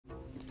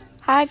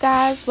Hi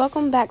guys,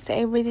 welcome back to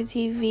Abrizzy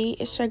TV.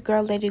 It's your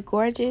girl Lady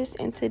Gorgeous,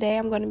 and today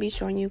I'm going to be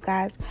showing you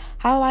guys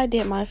how I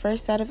did my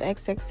first set of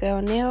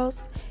XXL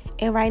nails.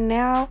 And right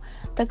now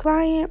the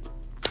client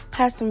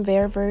has some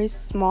very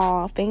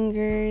small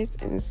fingers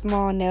and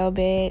small nail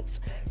beds.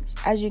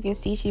 As you can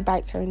see, she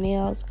bites her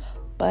nails,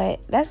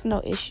 but that's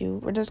no issue.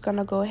 We're just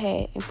gonna go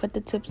ahead and put the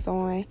tips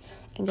on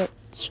and get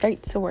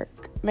straight to work.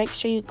 Make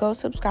sure you go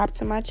subscribe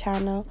to my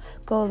channel,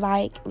 go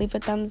like, leave a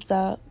thumbs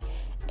up,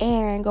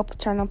 and go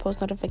turn on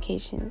post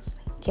notifications.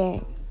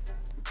 Gang.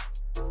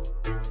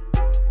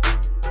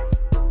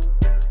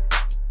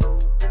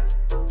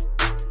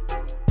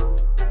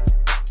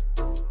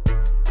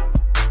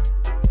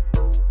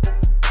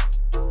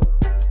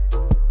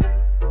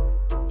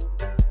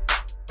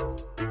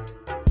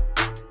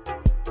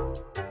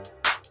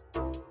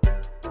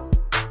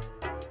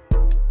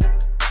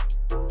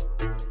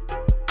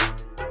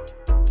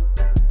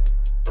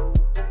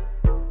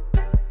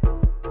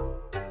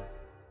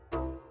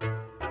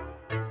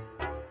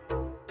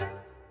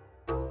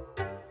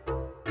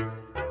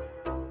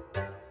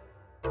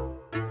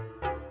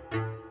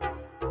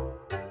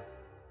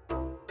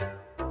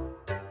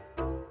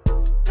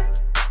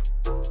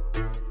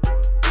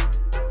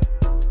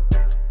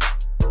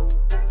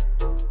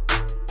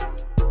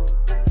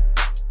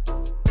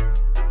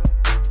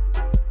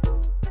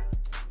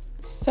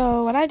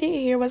 So what I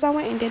did here was I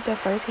went and did the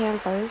first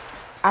hand first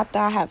after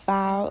I had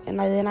filed, and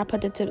then I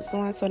put the tips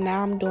on. So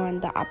now I'm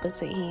doing the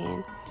opposite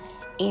hand.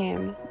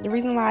 And the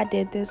reason why I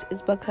did this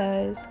is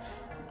because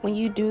when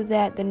you do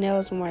that, the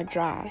nail's more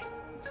dry.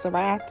 So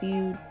right after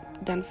you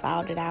done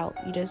filed it out,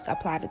 you just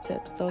apply the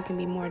tips so it can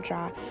be more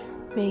dry,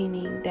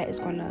 meaning that it's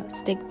gonna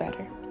stick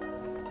better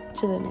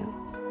to the nail.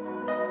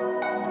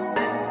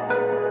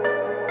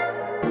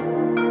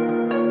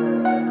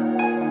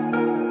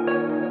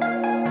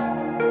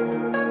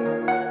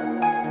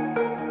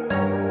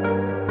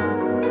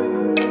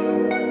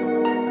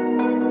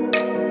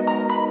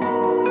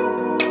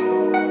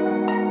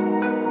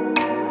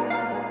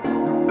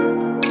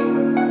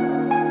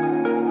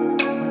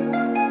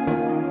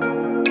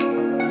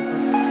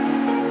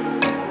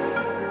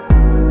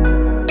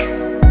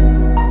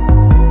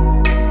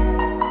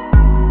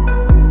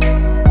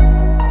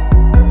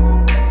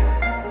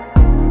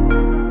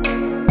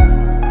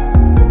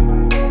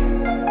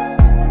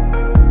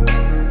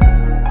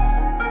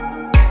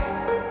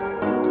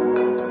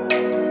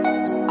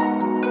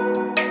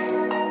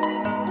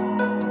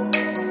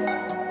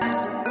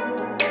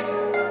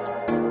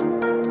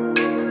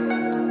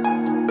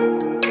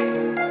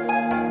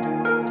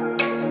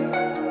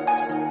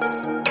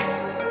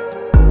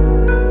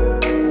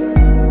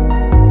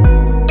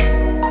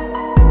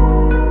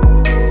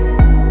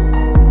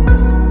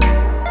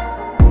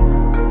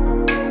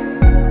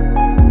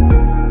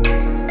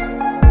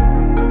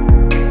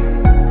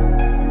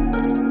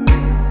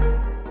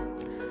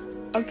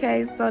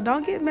 Okay, so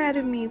don't get mad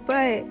at me,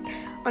 but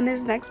on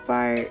this next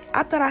part,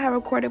 I thought I had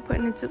recorded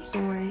putting the tips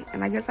on,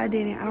 and I guess I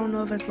didn't. I don't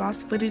know if it's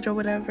lost footage or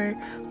whatever,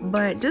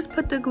 but just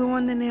put the glue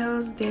on the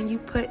nails, then you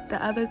put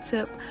the other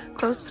tip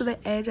close to the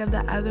edge of the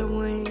other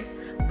one,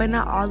 but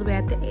not all the way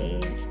at the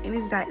edge, and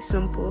it's that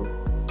simple.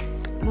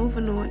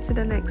 Moving on to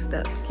the next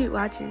steps. Keep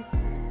watching.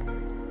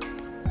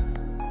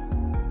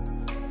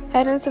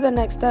 Heading to the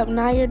next step,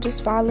 now you're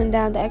just filing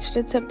down the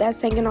extra tip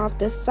that's hanging off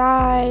the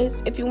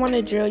sides. If you want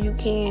to drill, you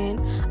can.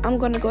 I'm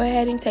going to go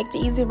ahead and take the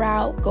easy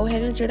route. Go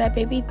ahead and drill that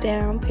baby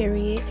down,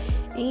 period.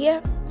 And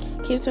yeah,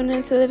 keep tuning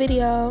into the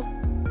video.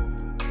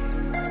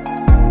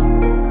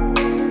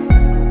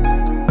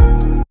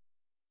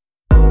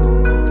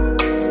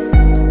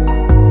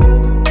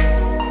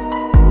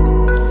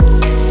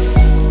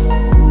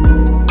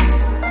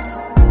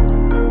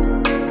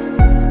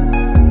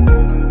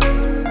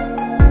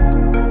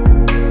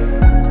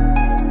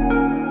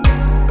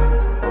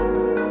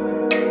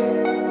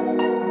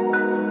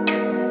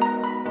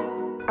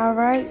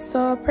 Alright,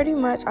 so pretty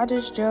much I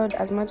just drilled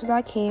as much as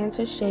I can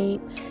to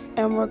shape,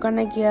 and we're going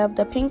to give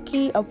the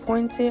pinky a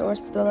pointed or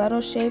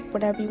stiletto shape,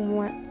 whatever you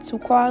want to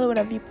call it,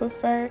 whatever you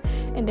prefer,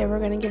 and then we're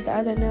going to give the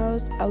other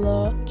nails a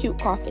little cute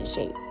coffin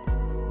shape.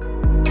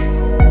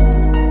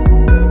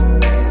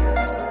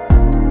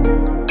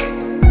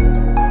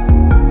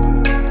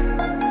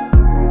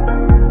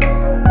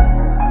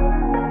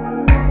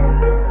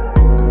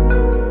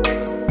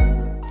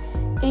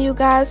 You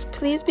guys,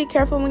 please be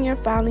careful when you're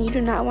filing. You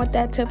do not want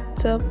that tip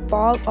to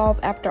fall off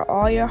after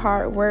all your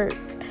hard work.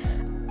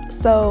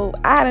 So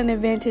I had an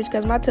advantage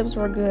because my tips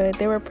were good.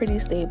 They were pretty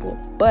stable,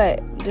 but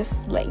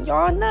just letting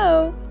y'all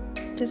know,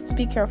 just to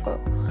be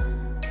careful.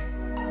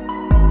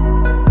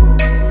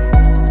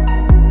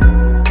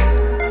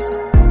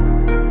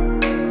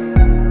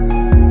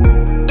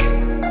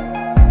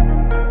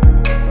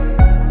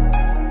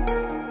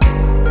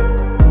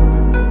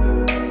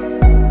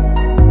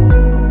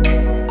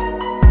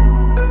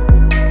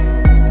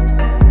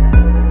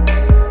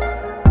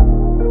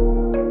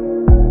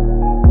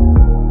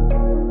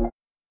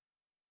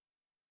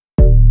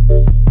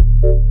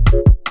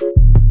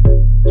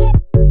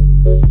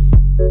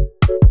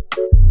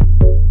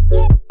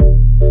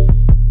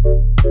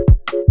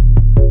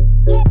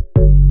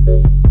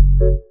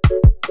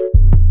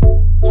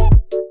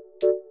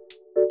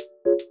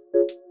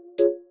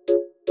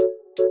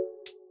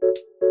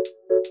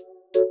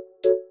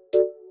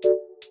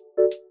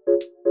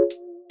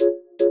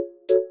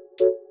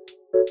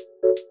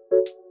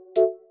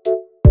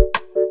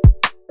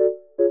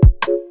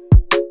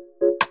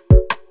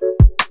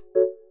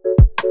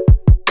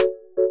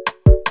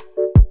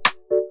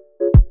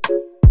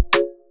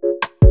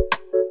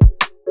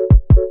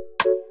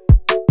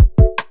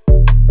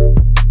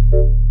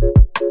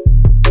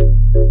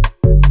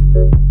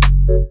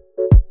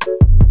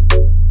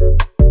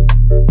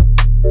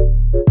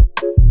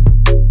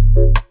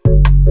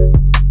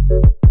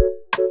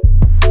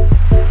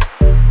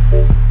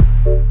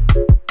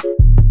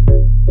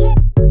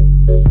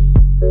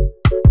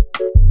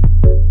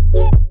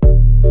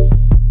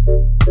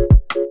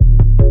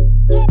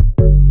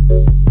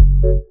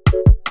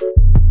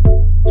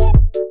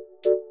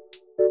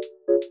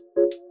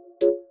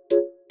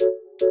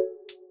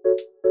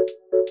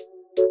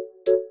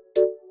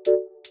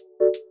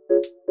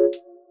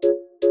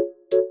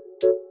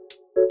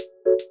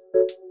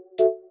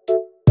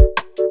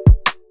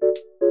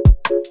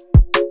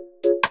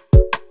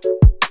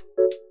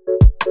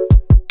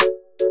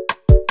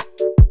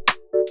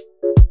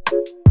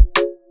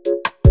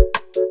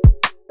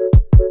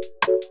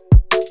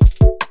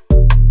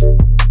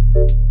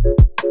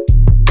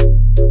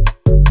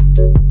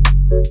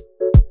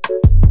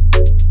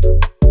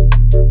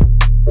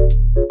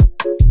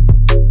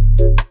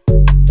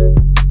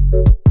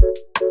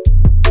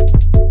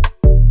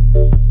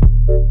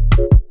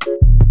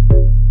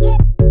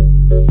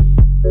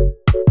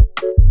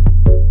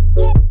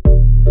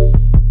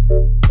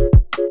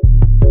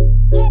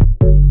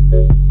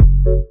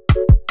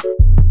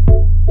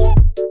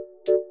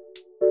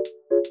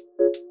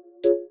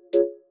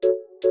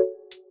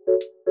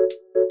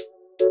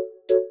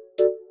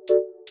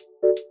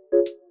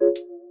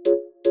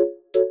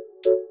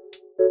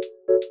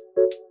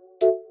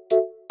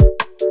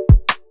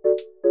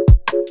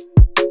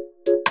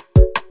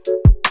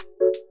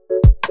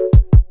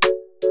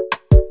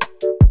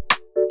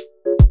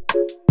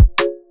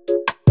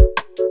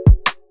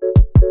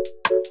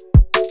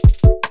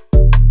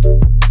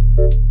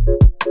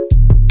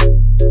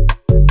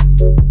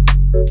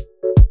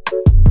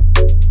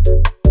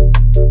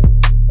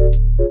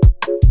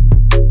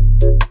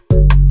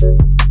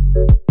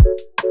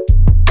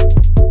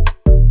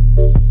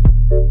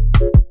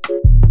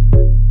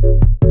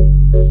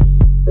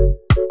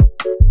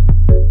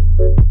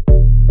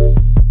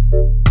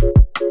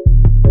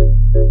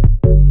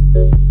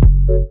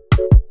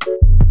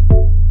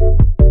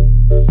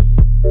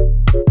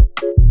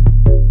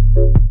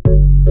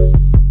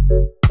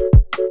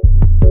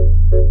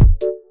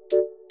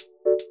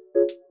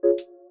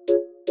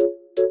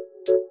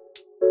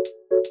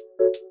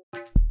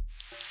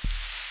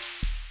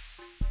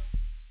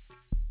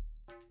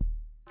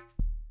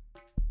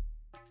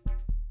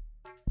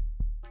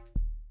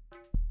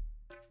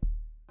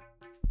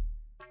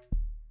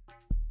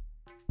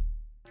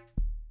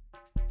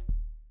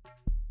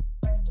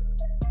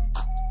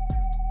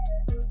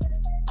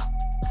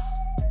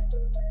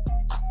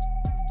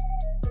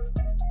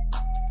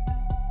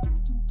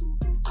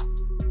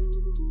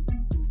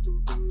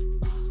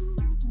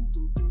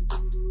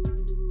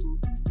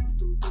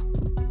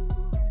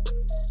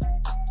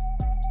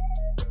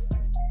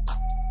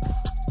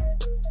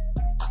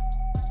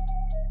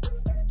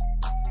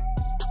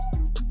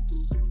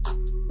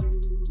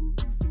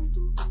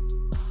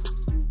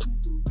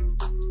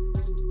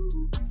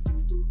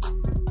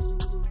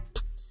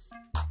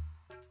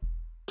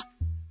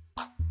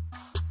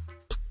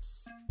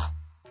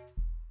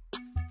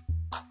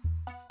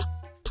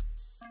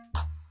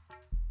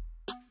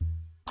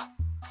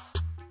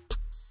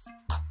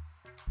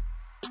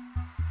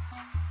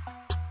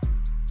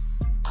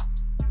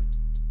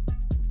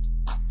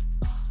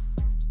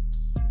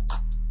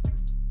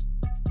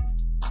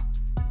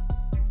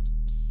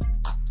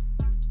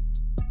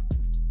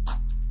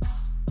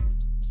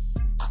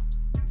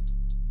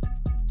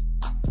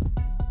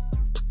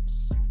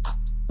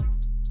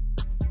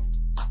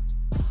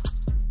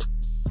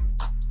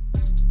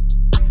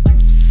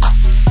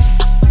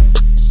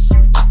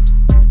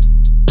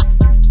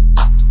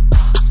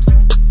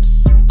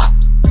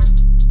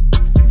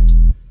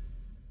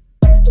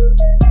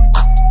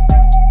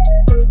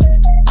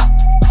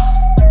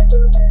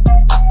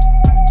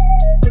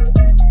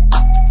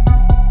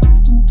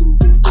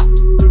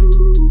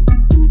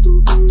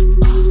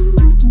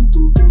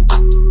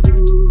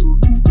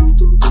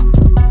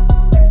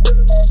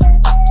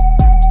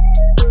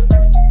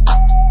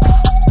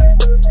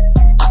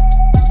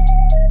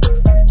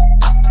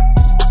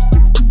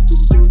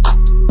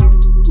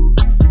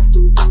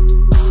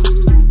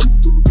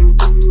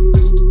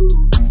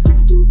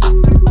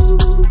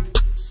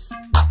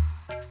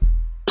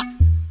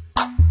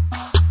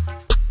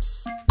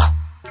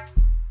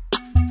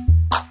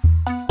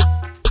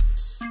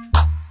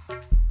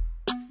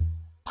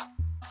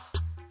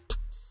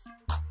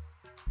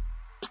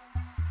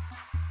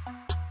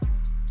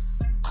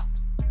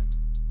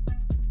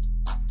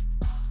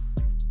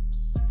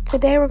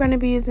 Today we're going to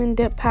be using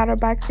Dip Powder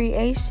by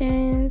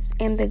Creations,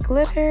 and the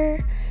glitter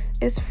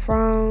is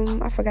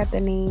from, I forgot the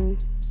name.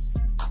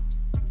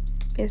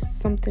 It's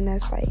something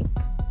that's like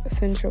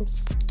essential,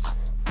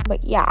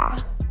 but yeah.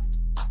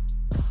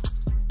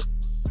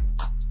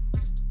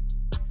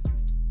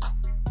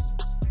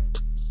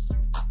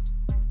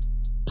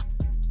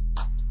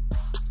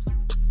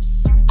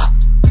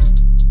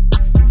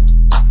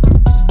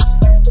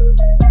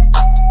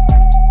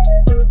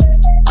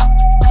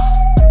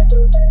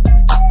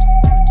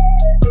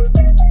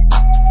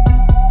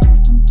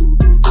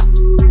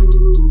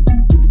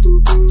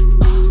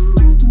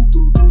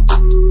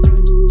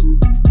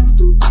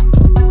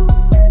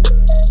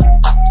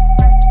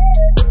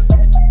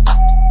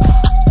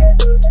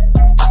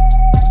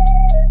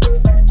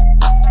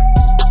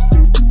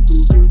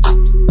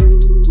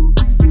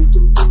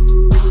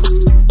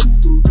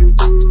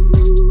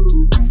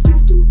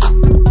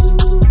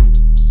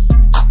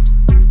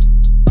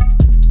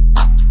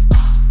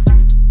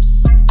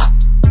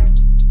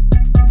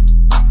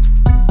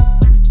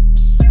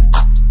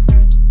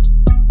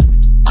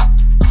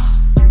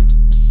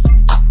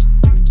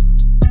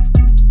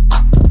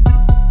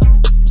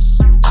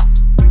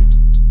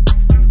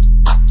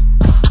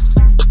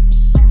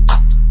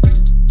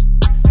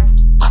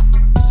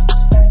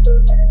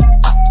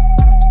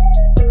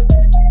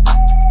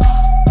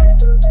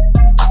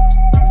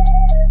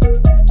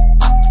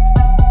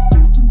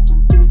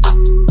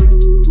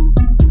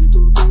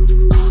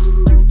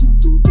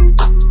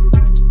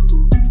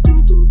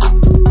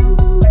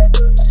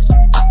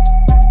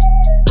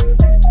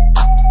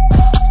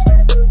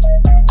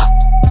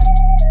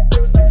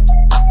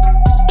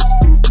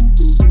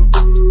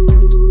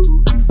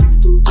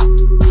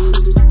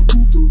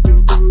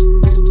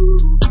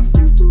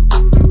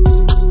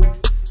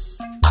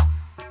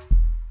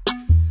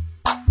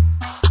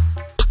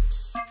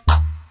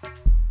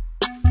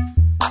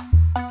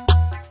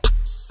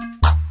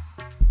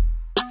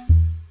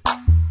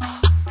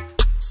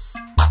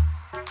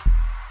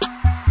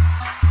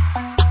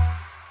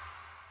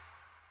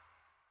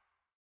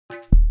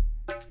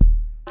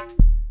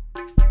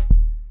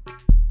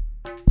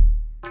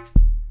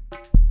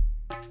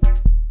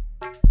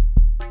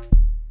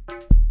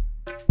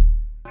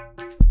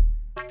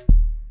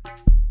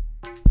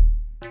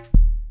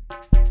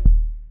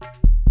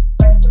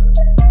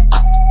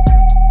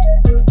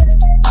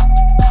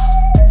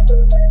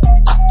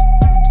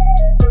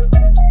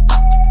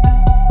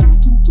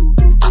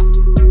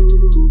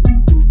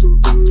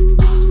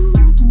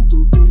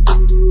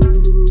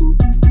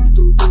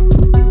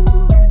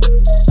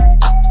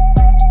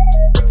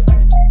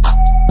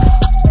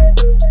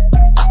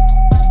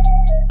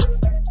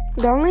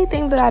 The only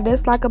thing that I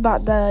dislike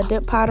about the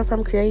dip powder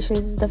from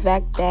Creations is the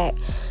fact that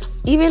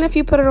even if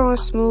you put it on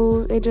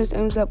smooth, it just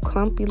ends up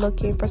clumpy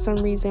looking for some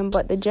reason.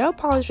 But the gel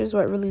polish is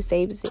what really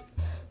saves it.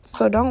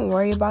 So don't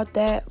worry about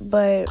that.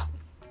 But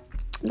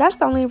that's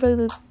the only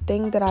really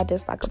thing that I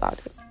dislike about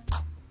it.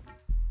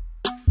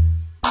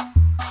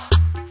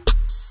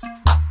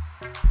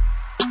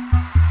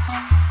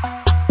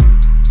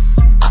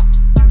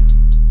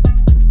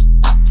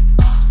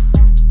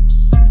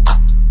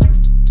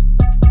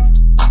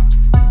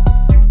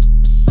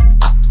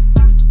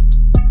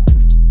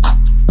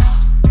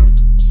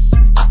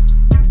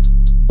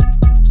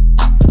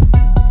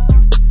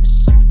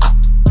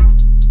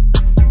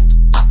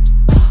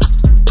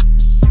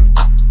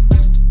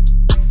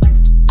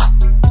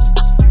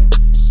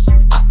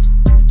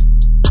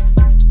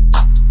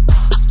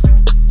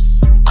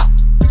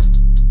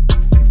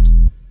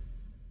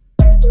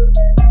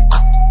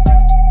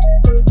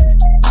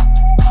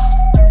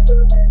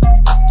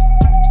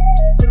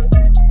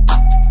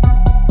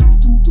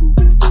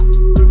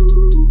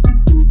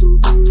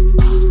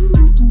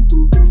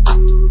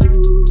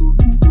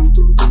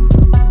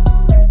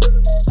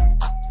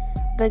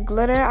 The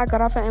glitter I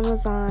got off of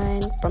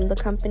Amazon from the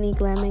company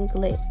Glam and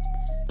Glitz.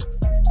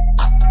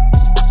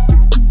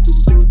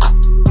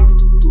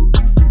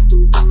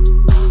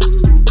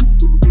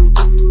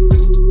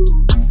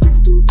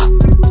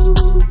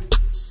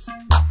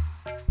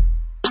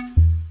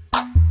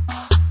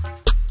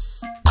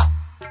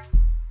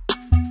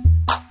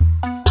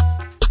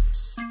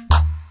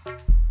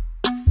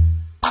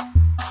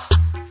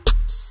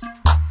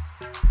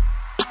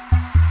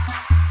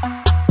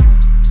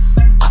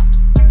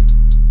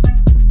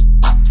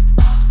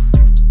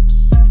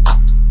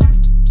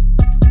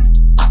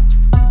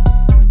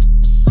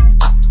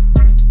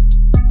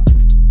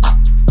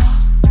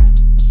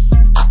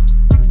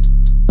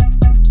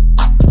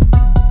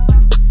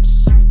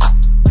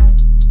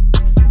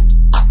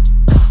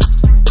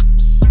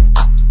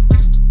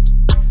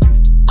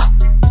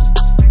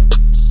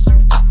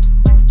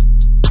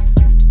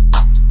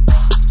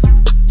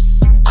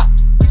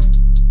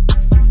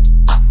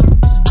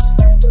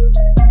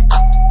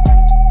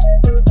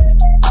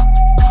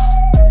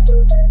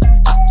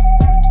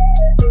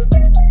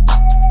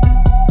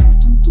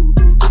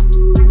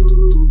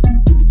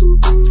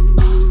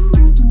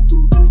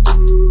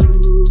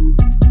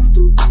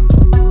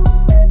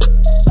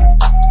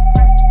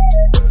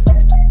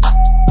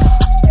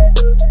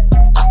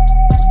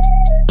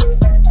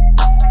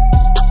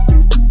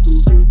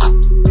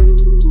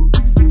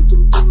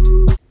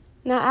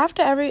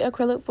 After every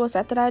acrylic full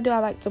set that I do, I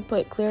like to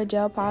put clear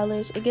gel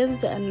polish. It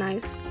gives it a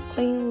nice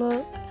clean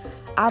look.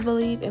 I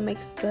believe it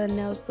makes the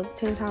nails look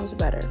 10 times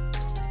better.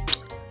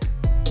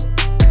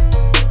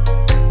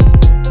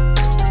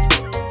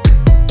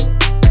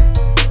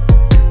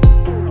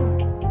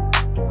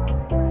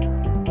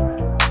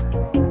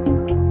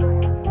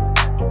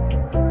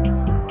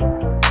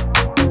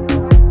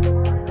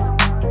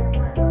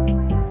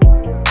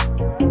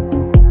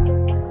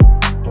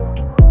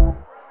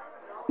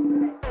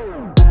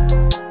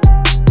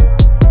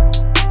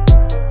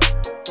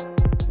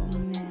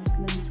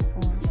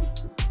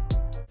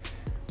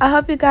 I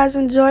hope you guys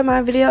enjoyed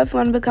my video. If you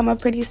want to become a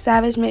pretty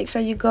savage, make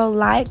sure you go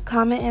like,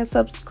 comment, and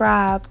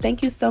subscribe.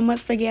 Thank you so much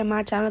for getting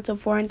my channel to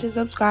 400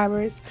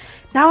 subscribers.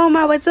 Now on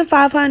my way to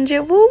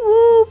 500. Woo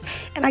woo!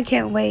 And I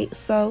can't wait.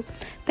 So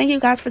thank you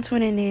guys for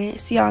tuning in.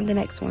 See y'all on the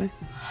next one.